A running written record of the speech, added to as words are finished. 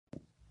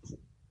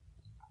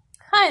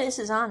Hi, this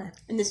is Anna.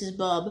 And this is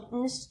Bob.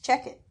 And this is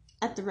Check It.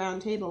 At the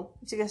round table.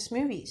 We discuss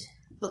movies,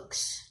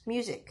 Books.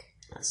 music,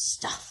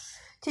 Stuff.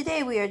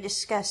 Today we are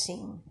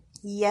discussing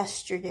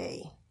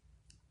Yesterday.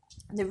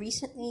 The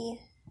recently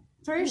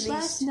First released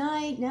last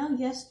night, now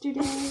yesterday.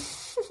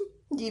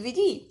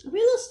 DVD. Are we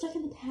a little stuck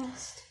in the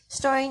past?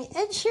 Starring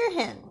Ed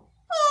Sheeran.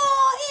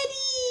 Oh,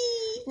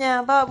 Eddie!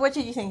 Now, Bob, what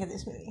did you think of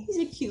this movie? He's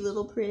a cute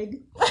little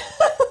prig.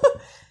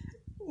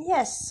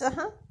 Yes,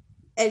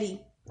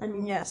 Eddie.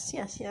 Yes.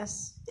 And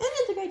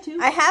the other guy too.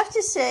 I have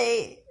to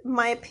say,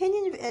 my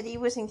opinion of Eddie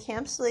was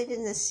encapsulated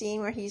in the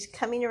scene where he's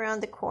coming around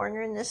the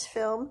corner in this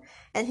film,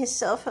 and his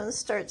cell phone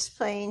starts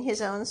playing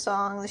his own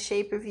song, The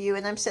Shape of You,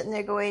 and I'm sitting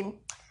there going,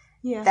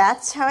 yeah.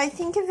 that's how I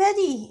think of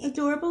Eddie.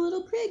 Adorable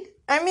little prig.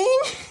 I mean,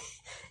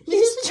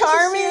 he's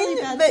charming,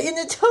 but in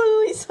a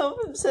totally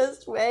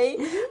self-obsessed way,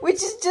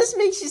 which just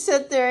makes you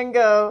sit there and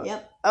go,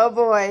 yep. Oh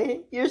boy,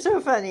 you're so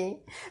funny.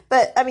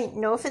 But, I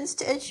mean, no offense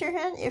to Ed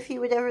Sheeran, if he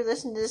would ever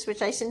listen to this,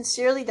 which I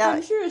sincerely doubt.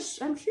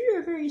 I'm sure you're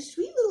a very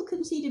sweet little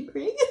conceited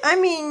prig. I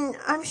mean,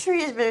 I'm sure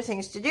he has better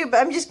things to do, but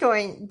I'm just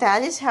going,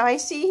 that is how I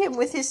see him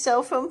with his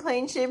cell phone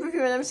playing Shape of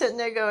You, and I'm sitting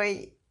there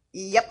going,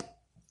 yep.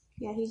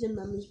 Yeah, he's a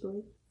mama's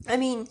boy. I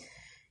mean,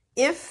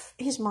 if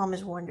his mom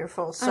is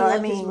wonderful, so I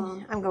love his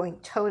mom. I'm going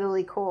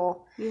totally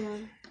cool. Yeah.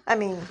 I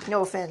mean,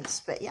 no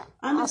offense, but yeah.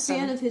 I'm awesome. a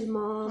fan of his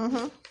mom.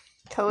 Mm-hmm.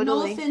 Totally.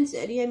 No offense,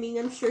 Eddie. I mean,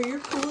 I'm sure you're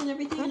cool and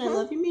everything, and I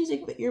love your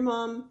music, but your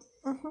mom,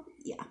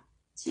 yeah,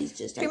 she's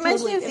just. If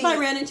I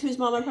ran into his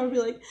mom, I'd probably be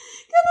like,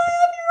 "Can I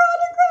have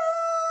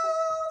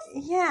your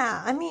autograph?"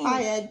 Yeah, I mean,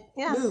 hi Ed.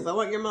 Yeah. Move. I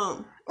want your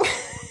mom.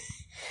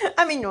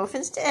 I mean, no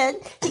offense to Ed.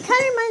 He kind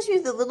of reminds me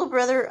of the little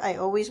brother I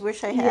always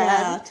wish I had.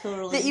 Yeah,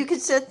 totally. That you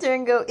could sit there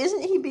and go,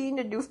 isn't he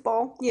being a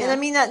doofball? Yeah. And I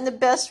mean that in the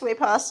best way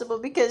possible,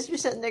 because you're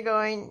sitting there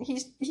going,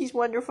 he's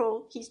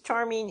wonderful, he's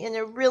charming in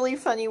a really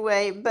funny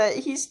way, but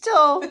he's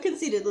still a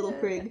conceited little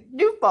prig.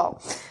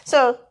 Doofball.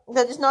 So,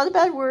 that is not a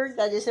bad word.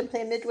 That is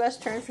simply a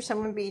Midwest term for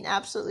someone being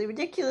absolutely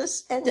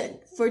ridiculous. And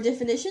for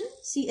definition,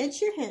 see Ed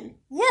Sheeran.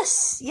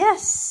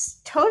 Yes,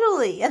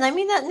 totally. And I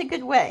mean that in a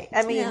good way.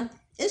 I mean... Yeah.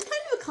 It's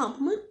kind of a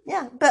compliment.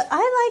 Yeah, but I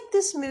like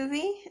this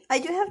movie. I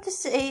do have to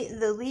say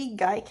the lead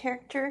guy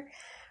character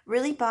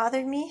really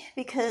bothered me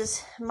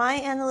because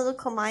my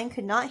analytical mind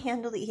could not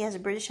handle that he has a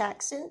British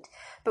accent,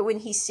 but when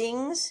he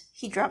sings,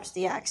 he drops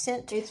the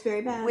accent. It's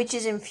very bad. Which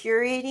is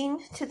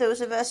infuriating to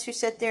those of us who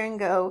sit there and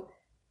go,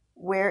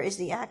 where is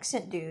the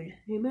accent, dude?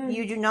 Amen.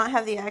 You do not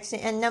have the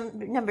accent. And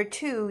number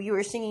two, you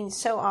are singing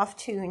so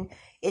off-tune.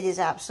 It is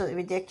absolutely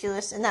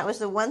ridiculous. And that was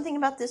the one thing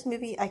about this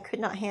movie I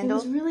could not handle.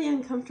 It was really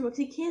uncomfortable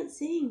because he can't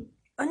sing.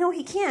 Oh, no,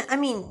 he can't. I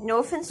mean, no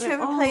offense to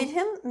whoever played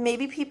him.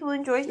 Maybe people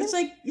enjoyed him. It's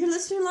like you're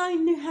listening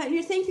line,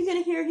 you think you're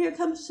going to hear, here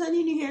comes the sun,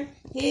 and you hear,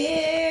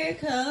 here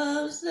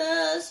comes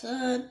the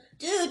sun,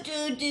 do,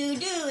 do, do,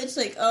 do. It's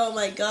like, oh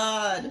my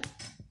God.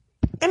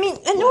 I mean,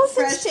 and no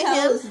offense to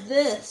him, is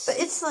this? But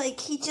it's like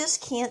he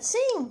just can't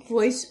sing.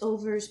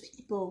 Voiceovers,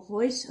 people.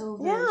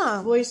 Voiceovers.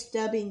 Yeah. Voice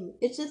dubbing.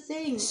 It's a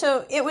thing.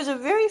 So it was a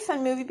very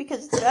fun movie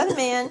because it's about a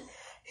man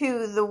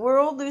who the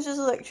world loses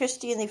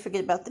electricity and they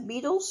forget about the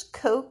Beatles,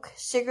 Coke,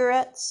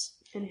 cigarettes,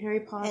 and Harry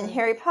Potter. Not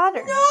Harry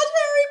Potter!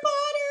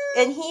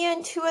 And he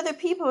and two other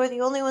people are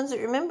the only ones that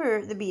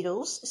remember the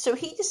Beatles. So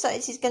he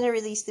decides he's going to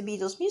release the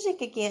Beatles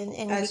music again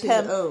and as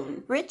become his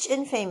own. Rich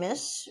and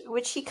famous,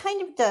 which he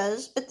kind of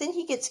does, but then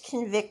he gets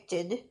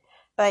convicted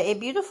by a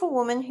beautiful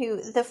woman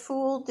who the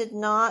fool did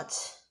not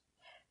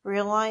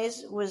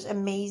realize was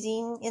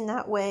amazing in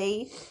that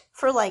way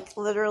for like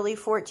literally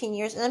 14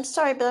 years. And I'm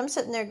sorry, but I'm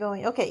sitting there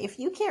going, okay, if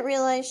you can't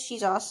realize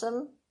she's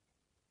awesome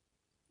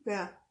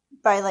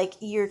by like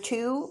year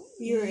 2,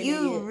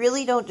 you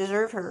really don't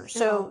deserve her.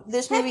 So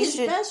this movie his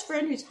best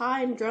friend who's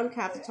high and drunk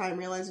half the time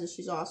realizes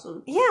she's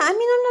awesome. Yeah, I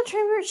mean, I'm not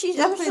trying to... She's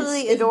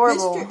absolutely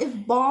adorable.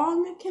 If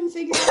Bong can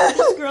figure out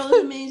this girl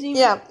is amazing...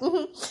 Yeah.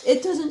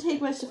 It doesn't take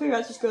much to figure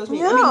out this girl's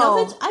amazing. No. I mean,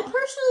 no offense, I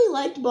personally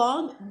liked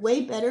Bong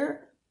way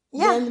better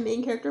than the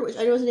main character, which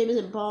I know his name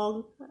isn't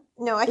Bong.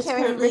 No, I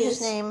can't remember his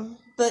name.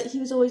 But he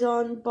was always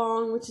on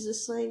Bong, which is a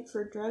slang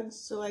for drugs,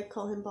 so I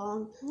call him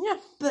Bong. Yeah.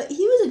 But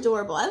he was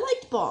adorable. I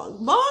liked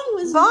Bong.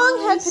 Bong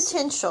had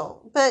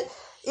potential, but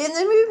in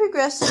the movie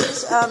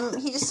progresses,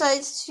 he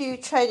decides to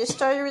try to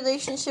start a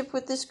relationship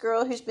with this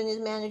girl who's been his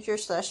manager /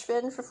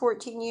 friend for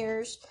 14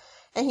 years,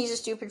 and he's a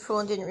stupid fool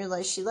and didn't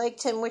realize she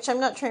liked him, which I'm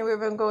not trying to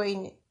remember. I'm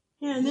going...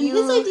 Yeah, and then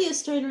his idea of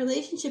starting a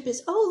relationship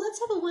is, let's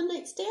have a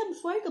one-night stand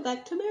before I go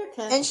back to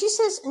America. And she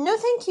says, no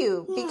thank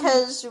you,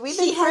 because we've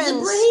been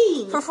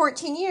friends for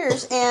 14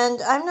 years,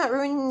 and I'm not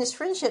ruining this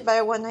friendship by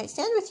a one-night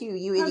stand with you,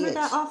 you idiot.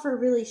 That offer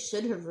really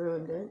should have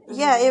ruined it.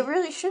 Yeah, it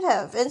really should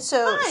have. And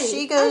so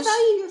she goes... I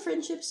value your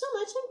friendship so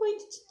much, I'm going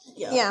to...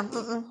 Yeah.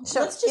 So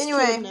let's just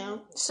anyway,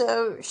 now.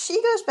 So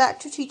she goes back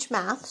to teach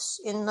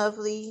maths in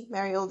lovely,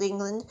 merry old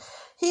England.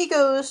 He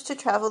goes to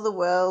travel the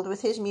world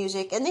with his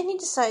music, and then he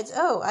decides,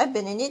 I've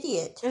been an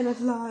idiot. And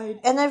I've lied.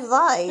 And I've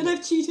lied. And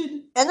I've cheated.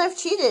 And I've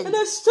cheated. And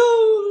I've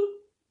stole.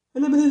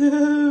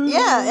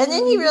 Yeah, and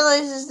then he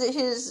realizes that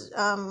his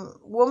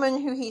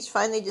woman who he's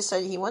finally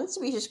decided he wants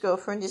to be his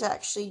girlfriend is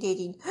actually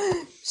dating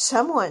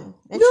someone,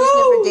 and she's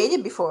never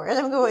dated before. And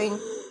I'm going,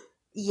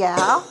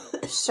 yeah,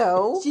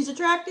 so? She's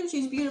attractive,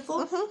 she's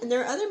beautiful, Mhm. and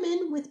there are other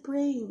men with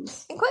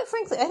brains. And quite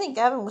frankly, I think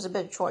Gavin was a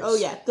better choice. Oh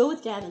yeah, go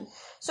with Gavin.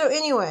 So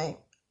anyway,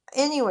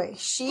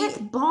 she...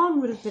 Heck,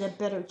 Bong would have been a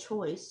better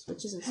choice,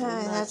 which isn't saying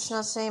much. That's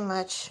not saying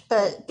much,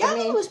 but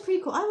Gavin was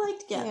pretty cool. I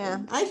liked Gavin. Yeah.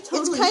 I totally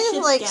it's kind of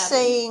shipped like Gavin.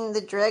 saying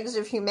the dregs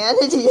of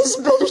humanity is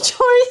a better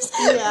choice.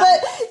 Yeah.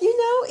 But, you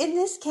know, in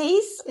this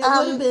case, It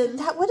would have been.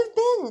 that would have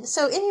been.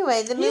 So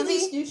anyway, He at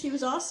least knew she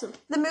was awesome.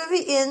 The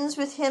movie ends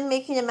with him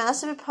making a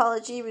massive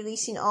apology,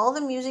 releasing all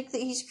the music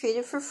that he's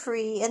created for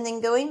free, and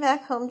then going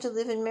back home to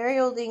live in merry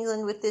old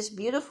England with this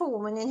beautiful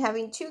woman and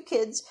having 2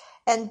 kids,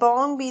 and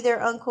Bong be their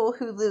uncle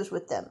who lives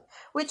with them.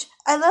 Which,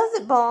 I love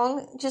that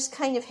Bong just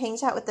kind of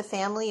hangs out with the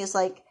family as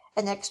like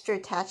an extra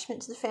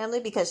attachment to the family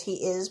because he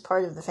is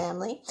part of the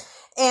family.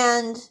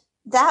 And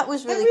that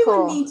was really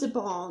Everyone cool. needs a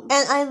Bong.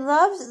 And I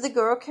loved the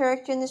girl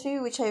character in this movie,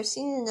 which I've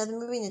seen in another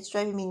movie, and it's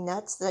driving me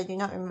nuts that I do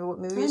not remember what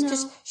movie it is,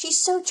 because she's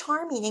so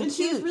charming and cute.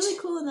 She was really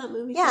cool in that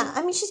movie. Yeah, too.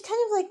 I mean, she's kind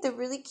of like the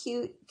really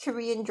cute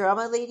Korean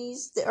drama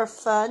ladies that are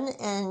fun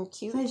and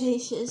cute.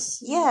 Vivacious.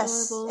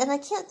 Yes, Adorable. and I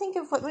can't think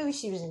of what movie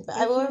she was in, but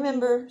I I will can't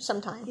remember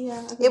sometime.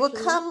 Yeah. It will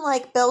eventually. come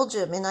like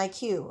Belgium in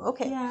IQ.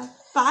 Okay. Yeah.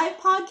 5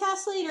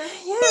 podcasts later.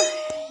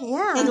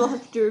 Yeah. And we'll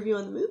have to do a review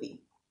on the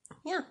movie.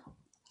 Yeah.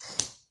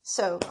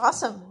 So,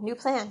 awesome. New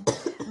plan.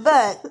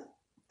 But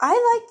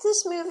I liked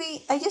this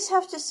movie. I just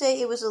have to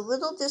say it was a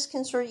little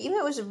disconcerting, even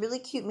though it was a really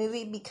cute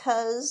movie,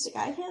 because The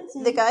guy can't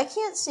sing. the guy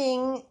can't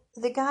sing.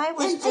 The guy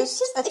was And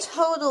just a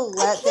total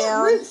I can't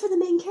letdown. root for the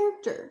main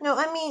character. No,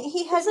 I mean,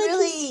 he had It's like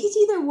really... he's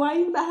either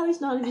whining about how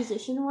he's not a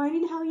musician,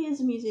 whining how he is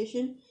a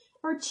musician,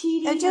 or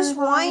cheating, And just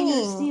or lying, or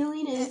whining.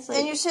 stealing, and it's like,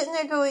 and you're sitting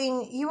there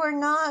going, you are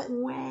not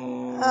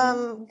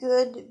wow.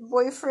 good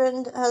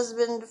boyfriend,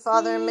 husband,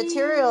 father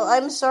material.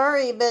 I'm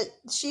sorry, but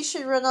she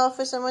should run off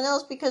with someone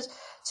else, because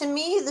to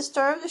me, the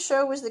star of the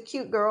show was the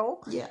cute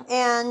girl. Yeah.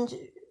 And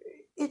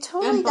it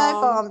totally And dive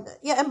Bong. bombed.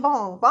 Yeah, and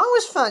Bong. Bong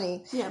was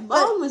funny. Yeah,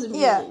 But, Bong was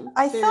amusing. Yeah,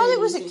 I Very thought it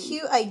was a amusing.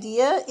 cute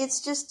idea.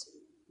 It's just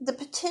the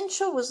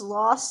potential was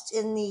lost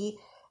in the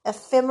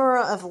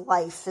ephemera of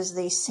life, as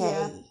they say.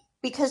 Yeah.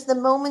 Because the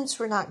moments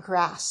were not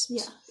grasped.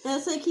 Yeah. And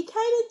it's like, he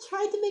kind of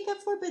tried to make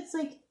up for it, but it's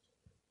like,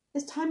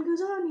 as time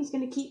goes on, he's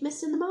going to keep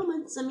missing the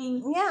moments. I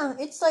mean, Yeah,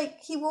 it's like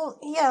he won't.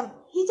 Yeah,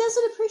 he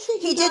doesn't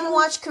appreciate he you, didn't darling.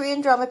 watch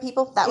Korean drama.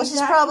 People, that was his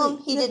Exactly.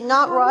 problem. He The did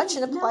not problem- watch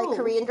and apply no.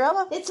 Korean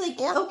drama. It's like,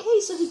 Yeah. okay,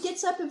 so he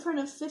gets up in front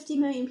of 50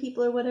 million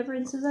people or whatever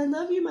and says, I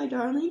love you, my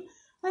darling.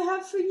 I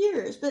have for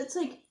years. But it's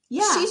like,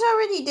 yeah. She's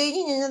already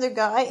dating another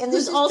guy, and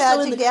this Who's is also bad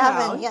in to the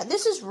Gavin. crowd. Yeah,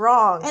 this is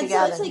wrong And to so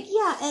Gavin. it's like,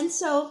 yeah, and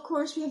so, of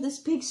course, we have this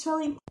big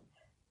swelling.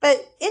 But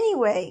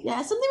anyway,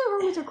 Yeah, something went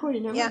wrong with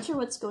recording. I'm Yeah. not sure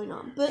what's going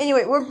on. But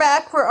anyway, we're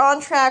back. We're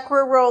on track.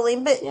 We're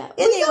rolling. But yeah,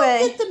 we anyway,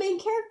 don't get the main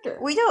character.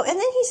 we don't. And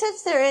then he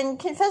sits there and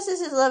confesses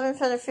his love in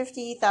front of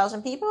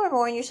 50,000 people or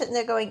more, and you're sitting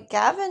there going,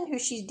 Gavin, who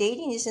she's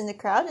dating, is in the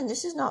crowd, and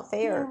this is not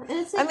fair. Yeah, and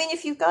it's I like, mean,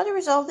 if you've got to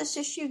resolve this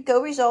issue,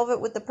 go resolve it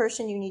with the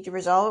person you need to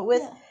resolve it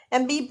with, Yeah.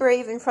 and be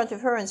brave in front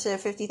of her instead of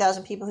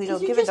 50,000 people who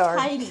don't you're give a just darn.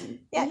 hiding.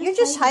 Yeah, you're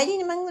just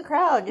hiding among the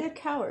crowd. You're a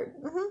coward.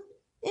 hmm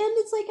And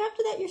it's like,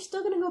 after that, you're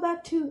still going to go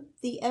back to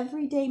the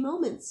everyday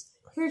moments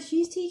where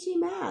she's teaching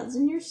maths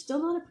and you're still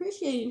not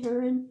appreciating her,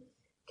 and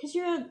because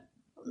you're a,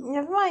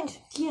 Never mind.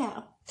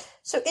 yeah.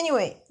 So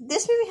anyway,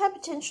 this movie had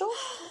potential.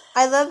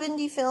 I love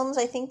indie films.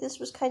 I think this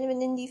was kind of an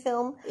indie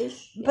film.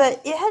 Ish. Yeah.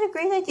 But it had a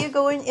great idea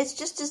going. It's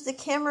just as the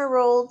camera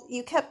rolled,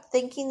 you kept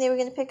thinking they were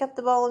going to pick up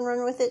the ball and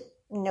run with it.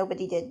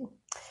 Nobody did.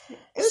 it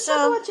was so-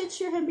 fun to watch Ed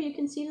Sheeran be a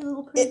conceited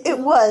little pretty It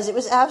was. It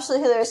was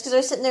absolutely hilarious because I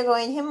was sitting there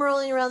going, him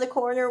rolling around the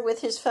corner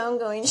with his phone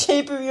going,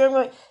 Shape of You. I'm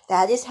going,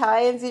 that is how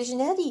I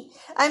envision Eddie.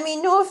 I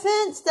mean, no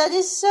offense. That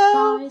is so...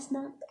 Bar is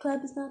not, the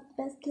club is not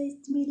the best place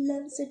to meet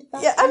love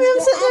certified. Yeah, I mean,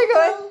 I'm sitting there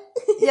going,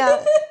 yeah.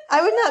 yeah,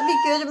 I would not be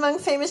good among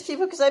famous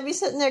people because I'd be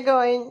sitting there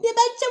going, Yeah,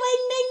 bunch of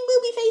wang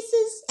booby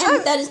faces. And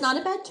I'm- that is not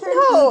a bad term.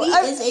 No, booby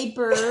I'm- is a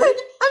bird.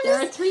 I'm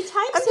There just- are 3 types.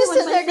 I'm They're just one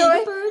of sitting my there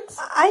favorite going, birds.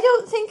 I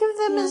don't think of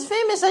them Yeah. as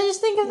famous. I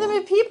just think of them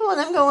as people, and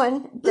I'm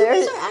going,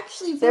 Boobies are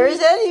actually very... there's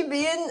Eddie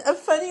being a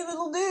funny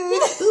little dude.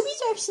 Yeah,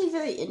 boobies are actually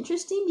very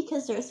interesting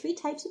because there are 3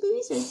 types of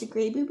boobies. There's the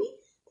gray booby,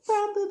 the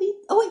brown booby.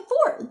 Oh wait,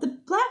 4. The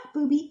black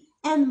booby,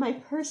 and my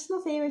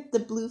personal favorite, the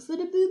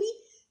blue-footed booby,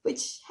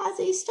 which has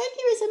a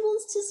striking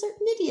resemblance to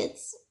certain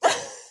idiots.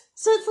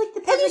 So it's like the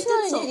perfect Eddie's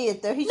not insult. an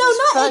idiot, though. He's No,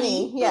 just not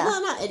funny. Eddie. Yeah. No,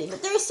 not Eddie.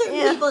 But there are certain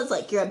Yeah. people. It's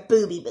like you're a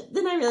booby, but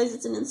then I realize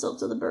it's an insult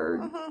to the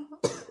bird. Mhm.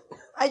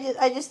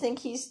 I just think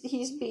he's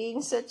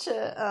being such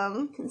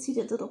a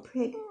Conceited little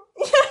prig.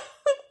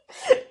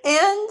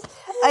 and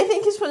I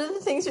think it's one of the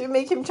things that would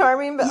make him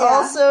charming, but Yeah.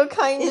 also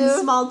kind In of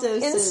small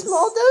doses. in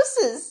small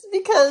doses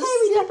because Hey,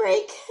 we need a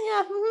break.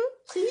 yeah. Mhm.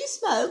 Do you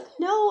smoke?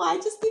 No, I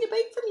just need a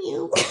break from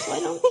you, so I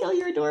don't kill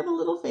your adorable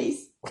little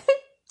face.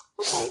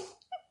 Okay.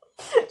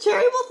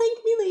 Cherry will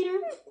thank me later.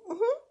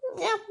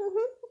 Yeah,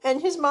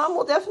 and his mom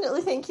will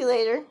definitely thank you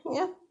later.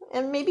 Yeah,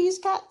 And maybe he's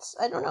cats.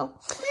 I don't know.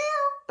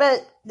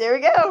 But there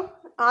we go.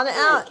 On and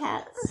I like out.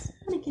 cats.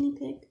 I'm a guinea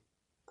pig.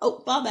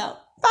 Oh, Bob out.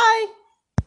 Bye.